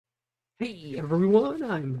Hey everyone,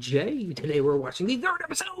 I'm Jay. Today we're watching the third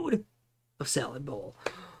episode of Salad Bowl.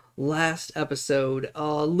 Last episode,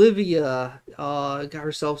 Livia got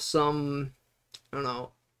herself some, I don't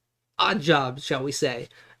know, odd jobs, shall we say,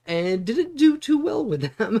 and didn't do too well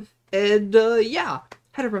with them. And yeah,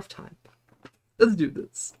 had a rough time. Let's do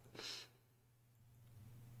this.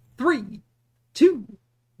 3, 2,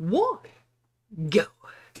 1, go.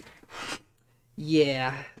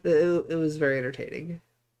 Yeah, it was very entertaining.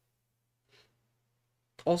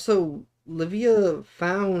 Also, Livia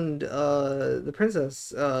found the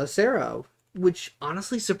princess, Sara, which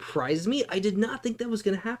honestly surprised me. I did not think that was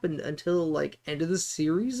going to happen until, like, end of the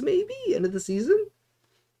series, maybe? End of the season?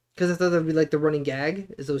 Because I thought that would be, like, the running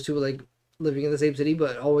gag, is those two were, like, living in the same city,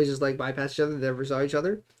 but always just, like, bypass each other, they never saw each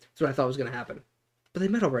other. That's what I thought was going to happen. But they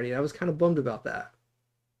met already, and I was kind of bummed about that.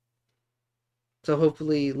 So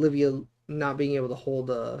hopefully Livia not being able to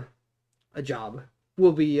hold a job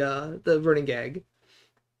will be the running gag.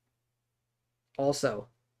 Also,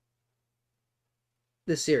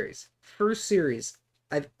 this series, first series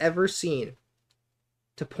I've ever seen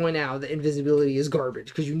to point out that invisibility is garbage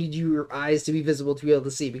because you need your eyes to be visible to be able to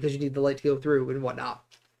see because you need the light to go through and whatnot.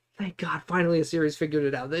 Thank God, finally a series figured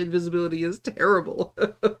it out. The invisibility is terrible.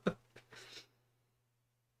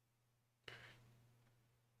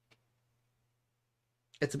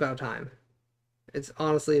 It's about time. It's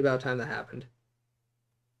honestly about time that happened.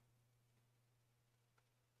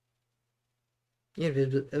 Yeah,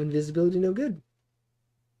 invisibility no good.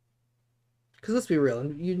 Because let's be real,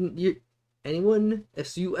 anyone,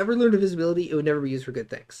 if you ever learned invisibility, it would never be used for good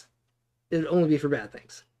things. It would only be for bad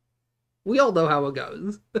things. We all know how it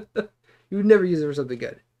goes. You would never use it for something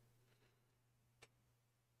good.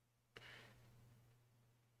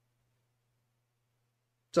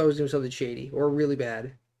 It's always doing something shady or really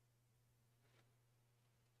bad.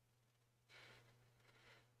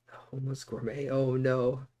 Homeless gourmet. Oh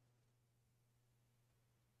no.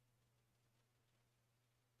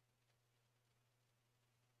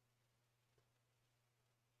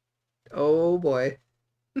 Oh boy.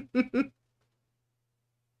 I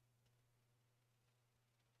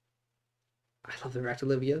love the back to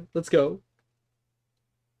Livia. Let's go.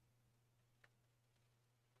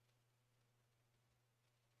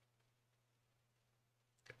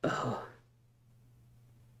 Oh,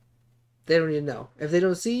 they don't even know. If they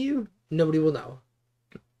don't see you, nobody will know.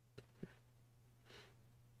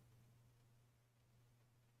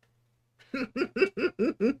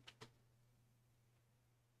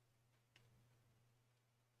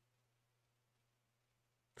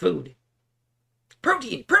 Food.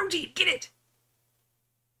 Protein! Protein! Get it!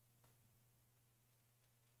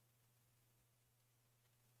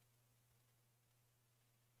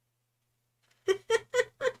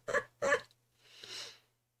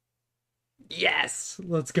 Yes!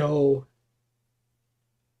 Let's go.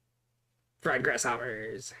 Fried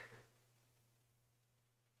grasshoppers.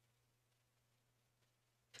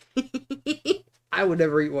 I would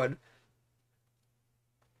never eat one.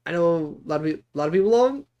 I know a lot of people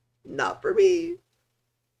love them. Not for me.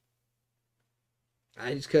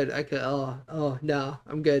 I could. Oh, no,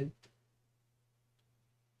 I'm good.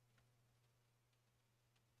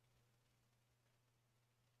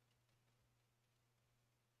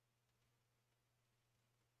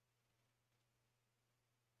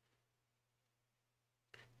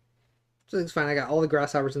 So it's fine. I got all the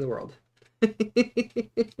grasshoppers in the world.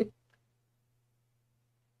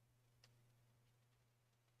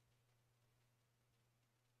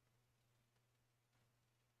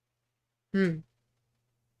 Hmm.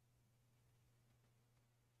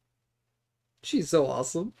 She's so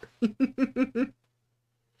awesome.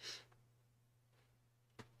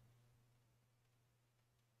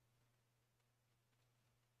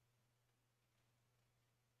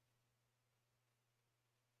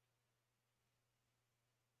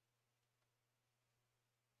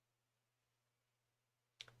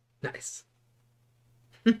 Nice.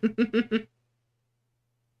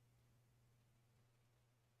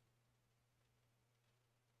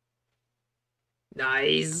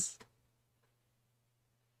 Nice.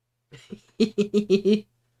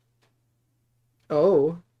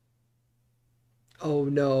 Oh. Oh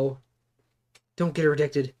no. Don't get her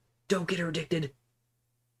addicted. Don't get her addicted.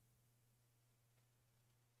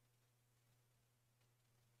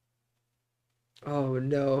 Oh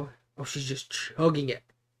no. Oh, she's just chugging it.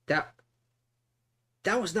 That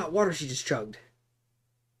that was not water she just chugged.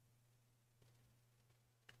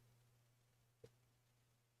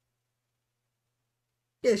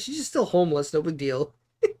 Yeah, she's just still homeless. No big deal.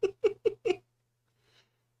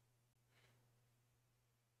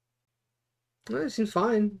 Well, it seems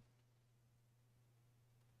fine.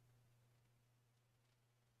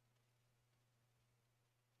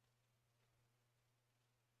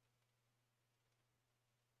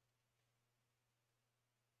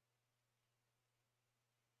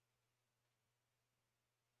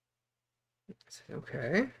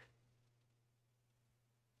 Okay.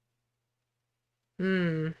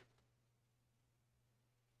 Hmm.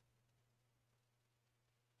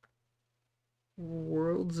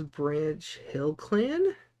 World's Branch Hill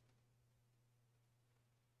Clan?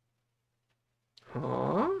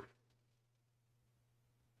 Huh?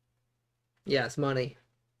 Yes, money.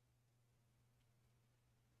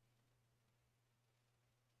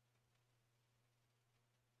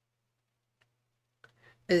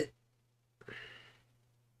 It,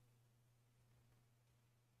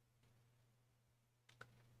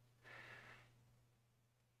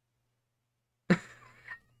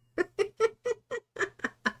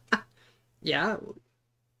 yeah.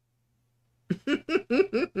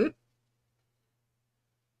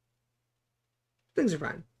 Things are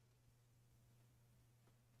fine.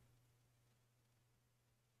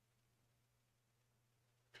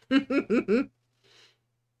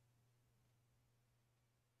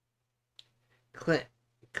 Clan.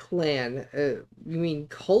 Clan. You mean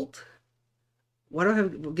cult? Why do I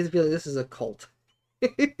have get the feeling this is a cult?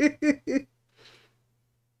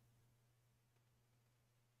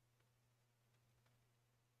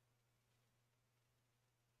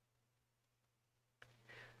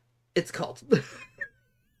 It's cult.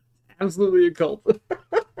 Absolutely a cult.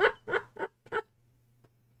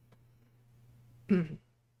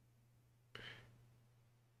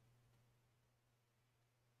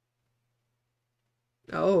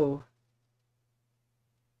 Oh,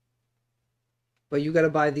 but you got to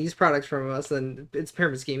buy these products from us, and it's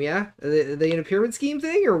pyramid scheme, yeah? Are they in a pyramid scheme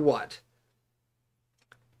thing or what?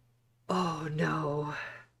 Oh no.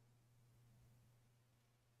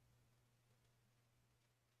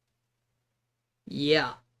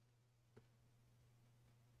 Yeah.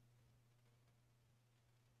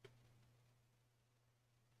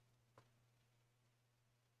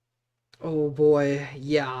 Oh boy.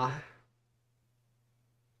 Yeah.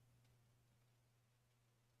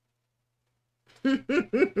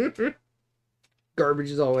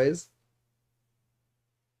 Garbage as always.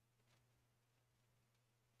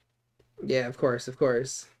 Yeah, of course, of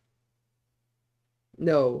course.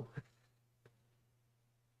 No.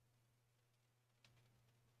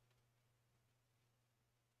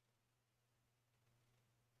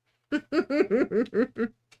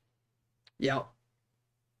 Yeah.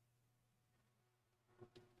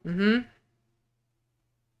 Mm-hmm.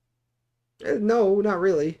 No, not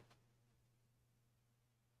really.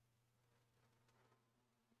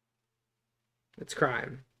 It's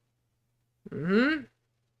crime. Mm-hmm.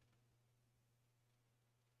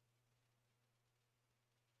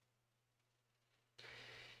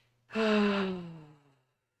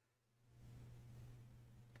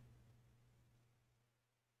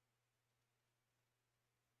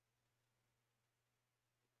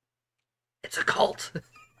 It's a cult.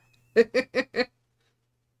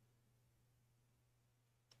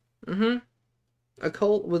 Mm-hmm. A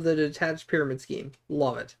cult with a detached pyramid scheme.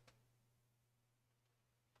 Love it.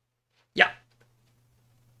 Yeah.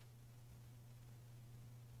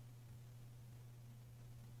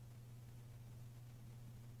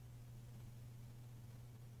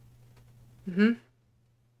 Mm-hmm.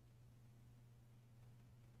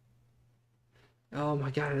 Oh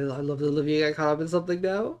my god, I love that Livia got caught up in something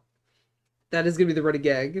now. That is gonna be the running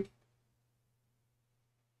gag.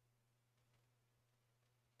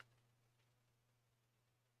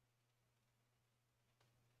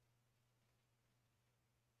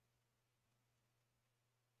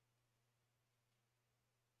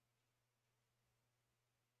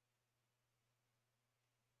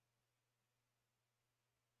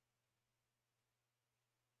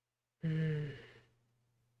 Hmm.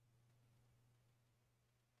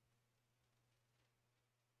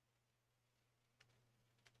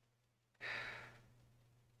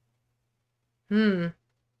 Hmm.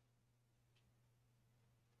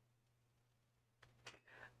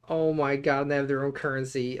 Oh my god, and they have their own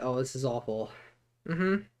currency. Oh, this is awful.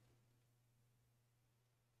 Mm-hmm.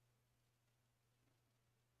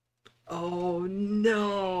 Oh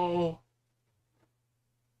no.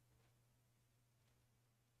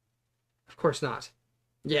 Of course not.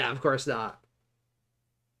 Yeah, of course not.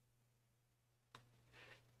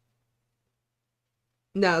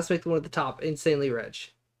 Now let's make the one at the top insanely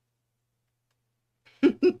rich.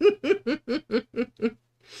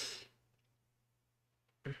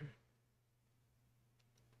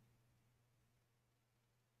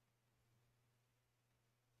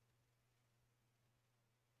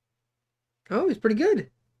 Oh, he's pretty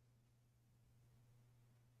good.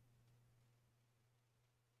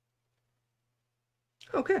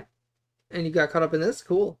 Okay. And you got caught up in this?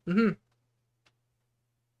 Cool. Mm-hmm.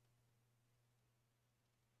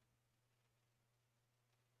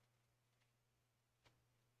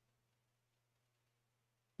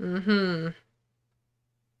 Mm-hmm.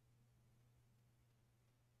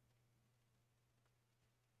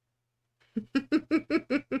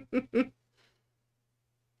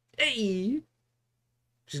 Hey!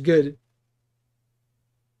 She's good.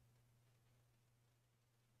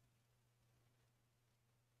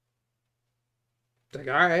 It's like,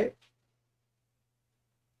 alright.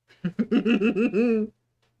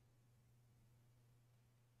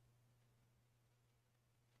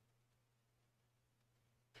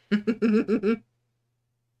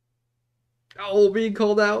 Oh, being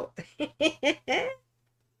called out.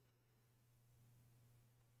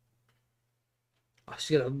 Oh,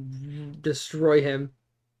 she's gonna destroy him.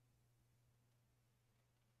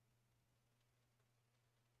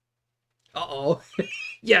 Uh-oh.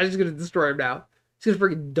 Yeah, she's gonna destroy him now. She's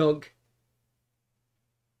gonna freaking dunk.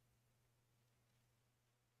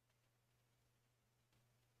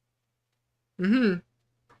 Mm-hmm.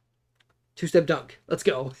 Two-step dunk. Let's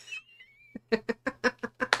go.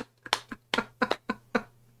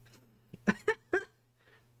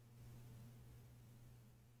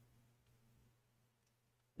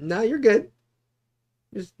 No, you're good.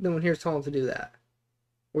 There's no one here's telling him to do that.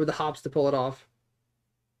 Or the hops to pull it off.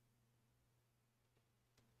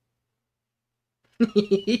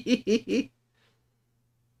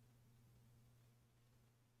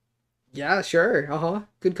 Yeah, sure. Uh-huh.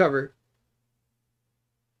 Good cover.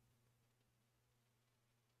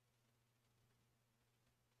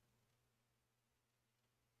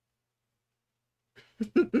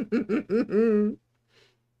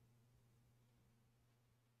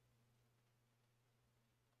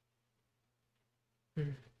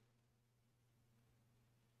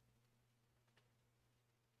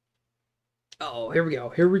 Oh, here we go.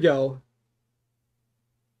 Here we go.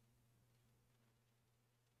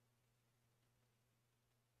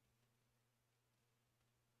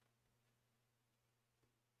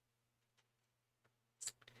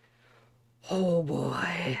 Oh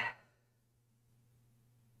boy.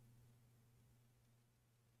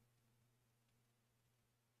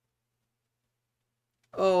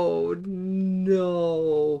 Oh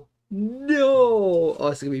no. No. Oh,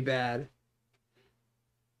 it's gonna be bad.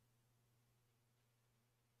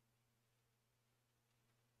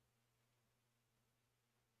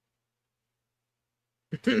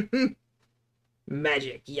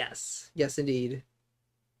 Magic. Yes. Yes, indeed.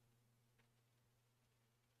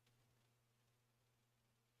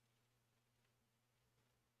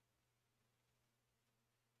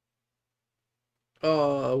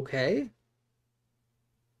 Okay.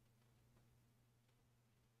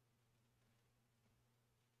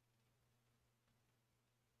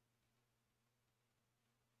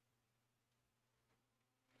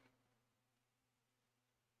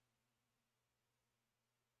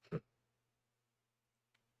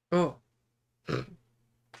 Oh.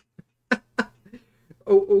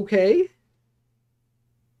 Oh, okay.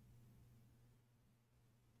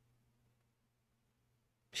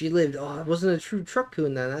 She lived. Oh, it wasn't a true truck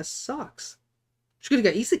coon then. That sucks. She could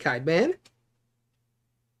have got isekai, man.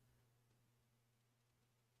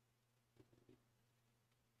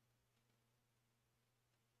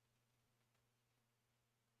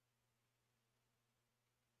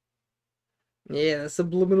 Yeah,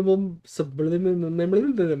 subliminal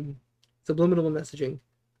messaging.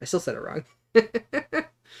 I still said it wrong.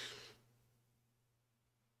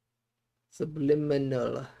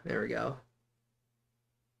 Subliminal. There we go.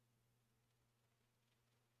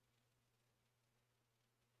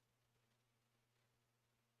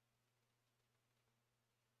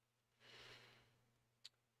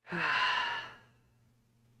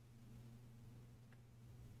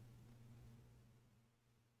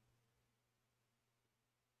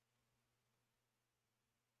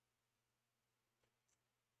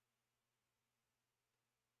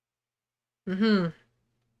 Mm-hmm.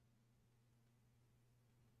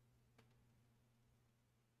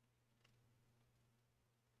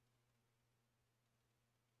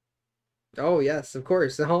 Oh yes, of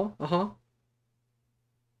course. Uh-huh. Uh-huh.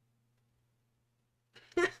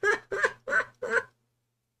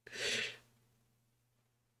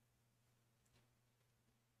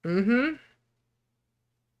 Mm-hmm.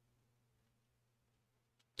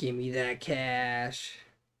 Give me that cash.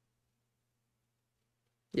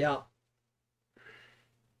 Yeah.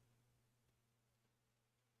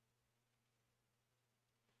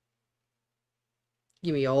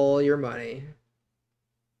 Give me all your money.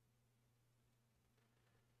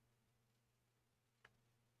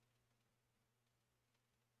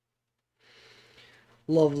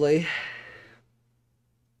 Lovely.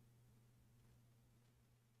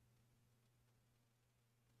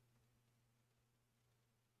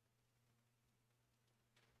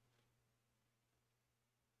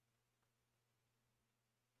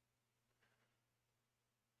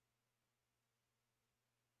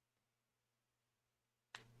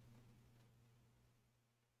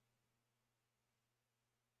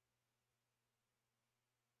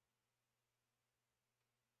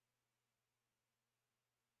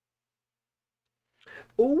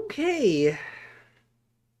 Okay.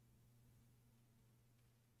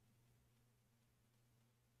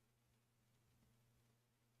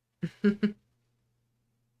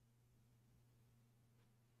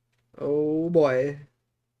 Oh boy.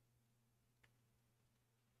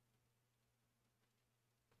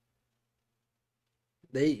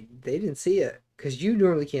 They didn't see it because you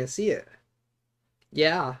normally can't see it.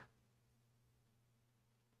 Yeah,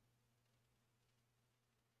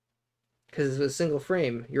 because it's a single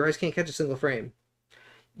frame. Your eyes can't catch a single frame.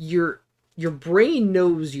 Your your brain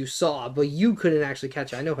knows you saw, but you couldn't actually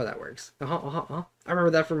catch it. I know how that works. I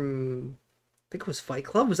remember that from I think it was Fight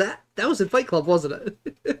Club. Was that was in Fight Club, wasn't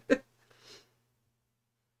it?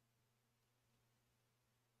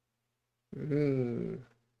 Hmm.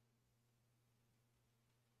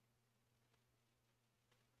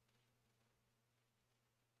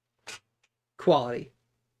 Quality.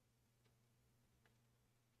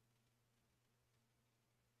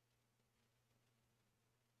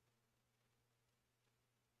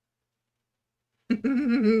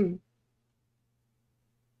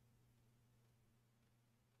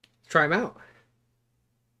 Try them out.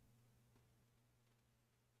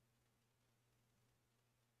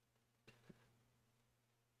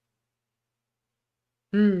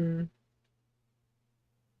 Hmm.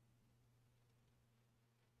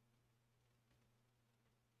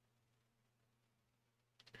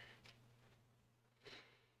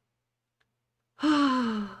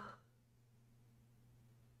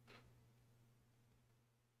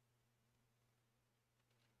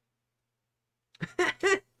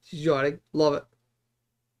 She's yawning. Love it.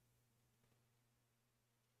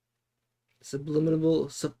 Subliminal.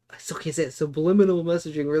 I still can't say it. Subliminal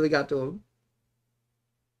messaging really got to him.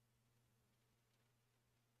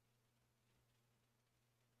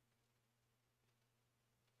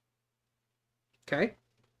 Okay.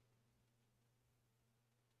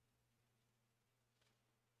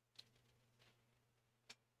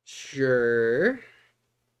 Sure.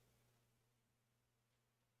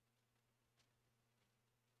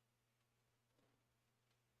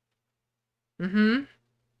 Mm-hmm.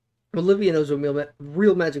 Olivia knows what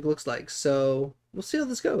real magic looks like, so we'll see how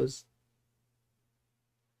this goes.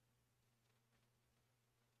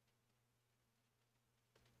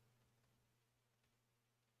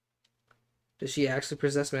 Does she actually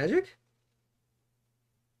possess magic?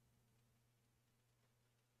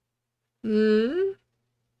 Hmm.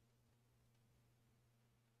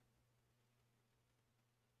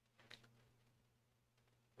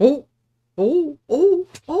 Oh. Oh.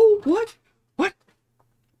 What? What?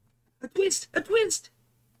 A twist! A twist!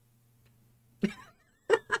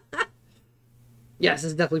 Yes,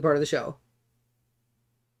 this is definitely part of the show.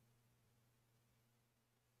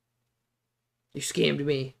 You scammed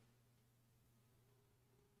me.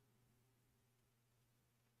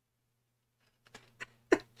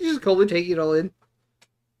 You just coldly taking it all in.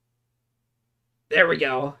 There we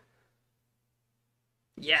go.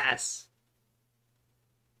 Yes.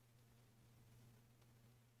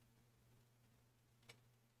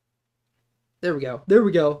 There we go. There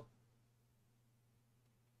we go.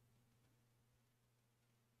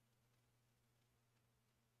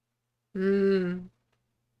 Hmm.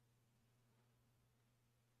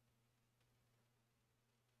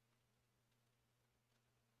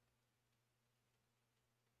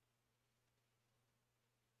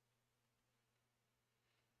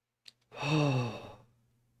 Oh.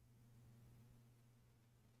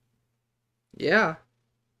 Yeah.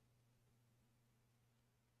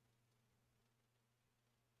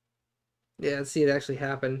 Yeah, let's see it actually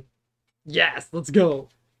happen. Yes, let's go.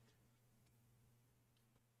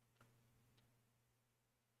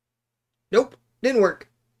 Nope. Didn't work.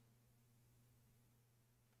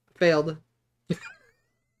 Failed. This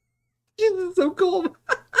is so cold.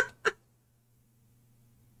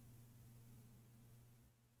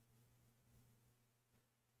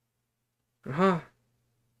 Uh-huh.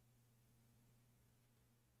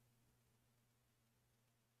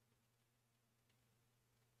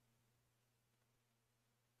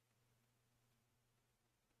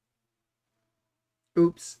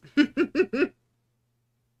 Oops.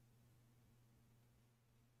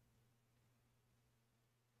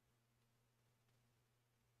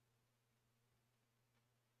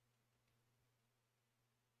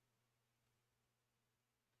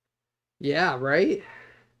 Yeah, right?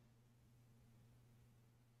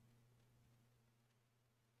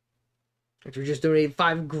 If you're just donating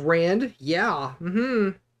 5 grand, yeah.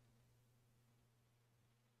 Mm-hmm.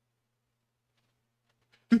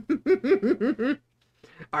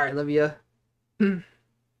 All right, Livia.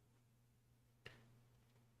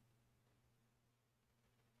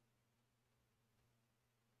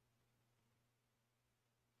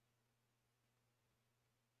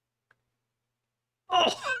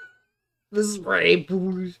 Oh, the spray.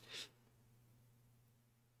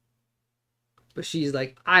 But she's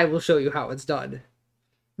like, I will show you how it's done.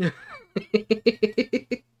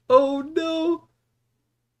 Oh no.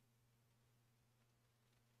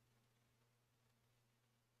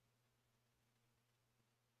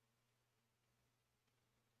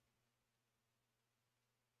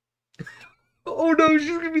 Oh no, she's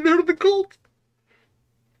gonna be the head of the cult.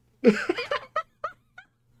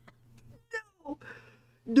 No,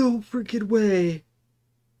 no freaking way.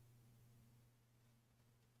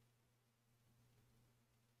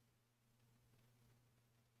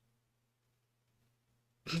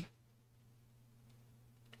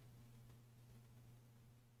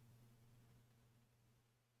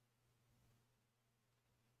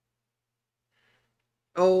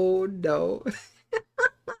 Oh no.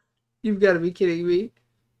 You've got to be kidding me.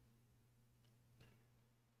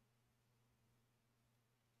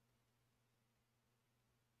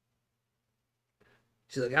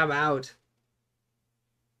 She's like, I'm out.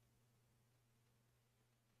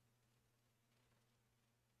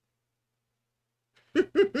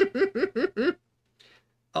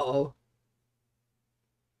 Oh.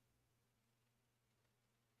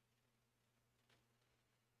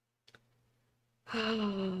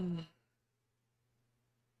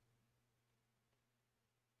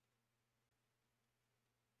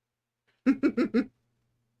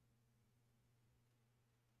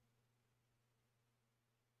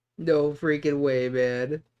 No freaking way,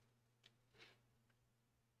 man.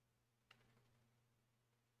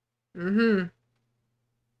 Mm-hmm.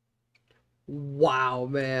 Wow,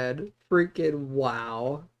 man. Freaking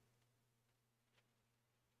wow.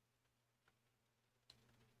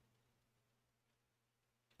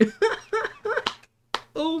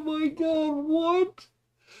 Oh my god, what?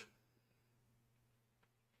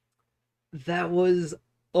 That was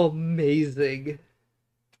amazing.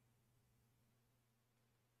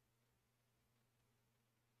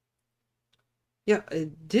 Yeah,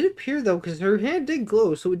 it did appear though, because her hand did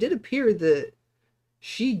glow, so it did appear that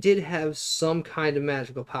she did have some kind of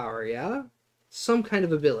magical power, yeah? Some kind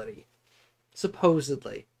of ability.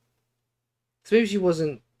 Supposedly. So maybe she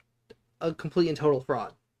wasn't a complete and total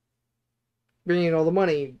fraud. Bringing in all the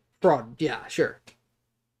money, fraud, yeah, sure.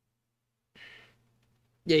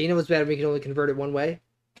 Yeah, you know what's bad when you can only convert it one way?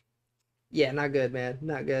 Yeah, not good, man.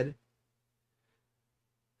 Not good.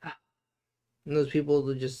 And those people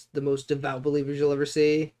are just the most devout believers you'll ever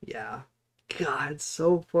see. Yeah. God, it's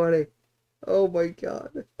so funny. Oh my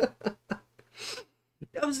god.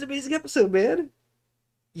 That was an amazing episode, man.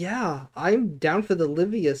 Yeah, I'm down for the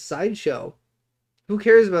Livia sideshow. Who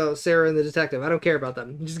cares about Sarah and the detective? I don't care about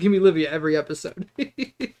them. Just give me Livia every episode.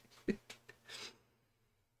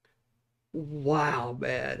 Wow,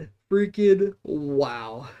 man. Freaking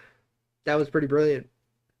wow. That was pretty brilliant.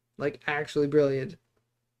 Like, actually brilliant.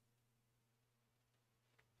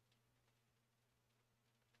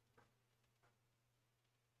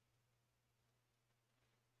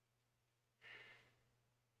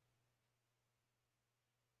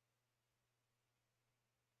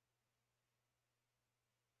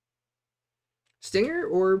 Stinger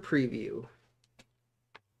or preview?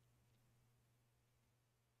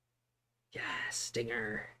 Yeah,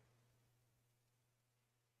 Stinger.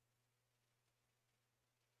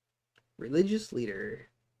 Religious leader.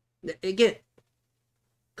 Again,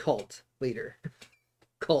 cult leader.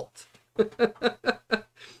 Cult.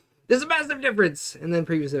 There's a massive difference. And then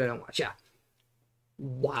previews that I don't watch. Yeah.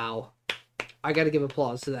 Wow. I gotta give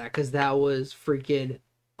applause to that because that was freaking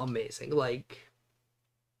amazing. Like,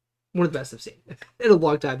 one of the best I've seen in a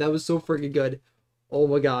long time. That was so freaking good. Oh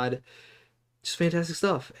my god. Just fantastic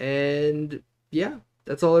stuff. And yeah,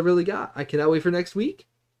 that's all I really got. I cannot wait for next week.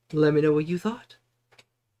 Let me know what you thought.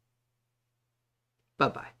 Bye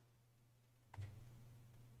bye.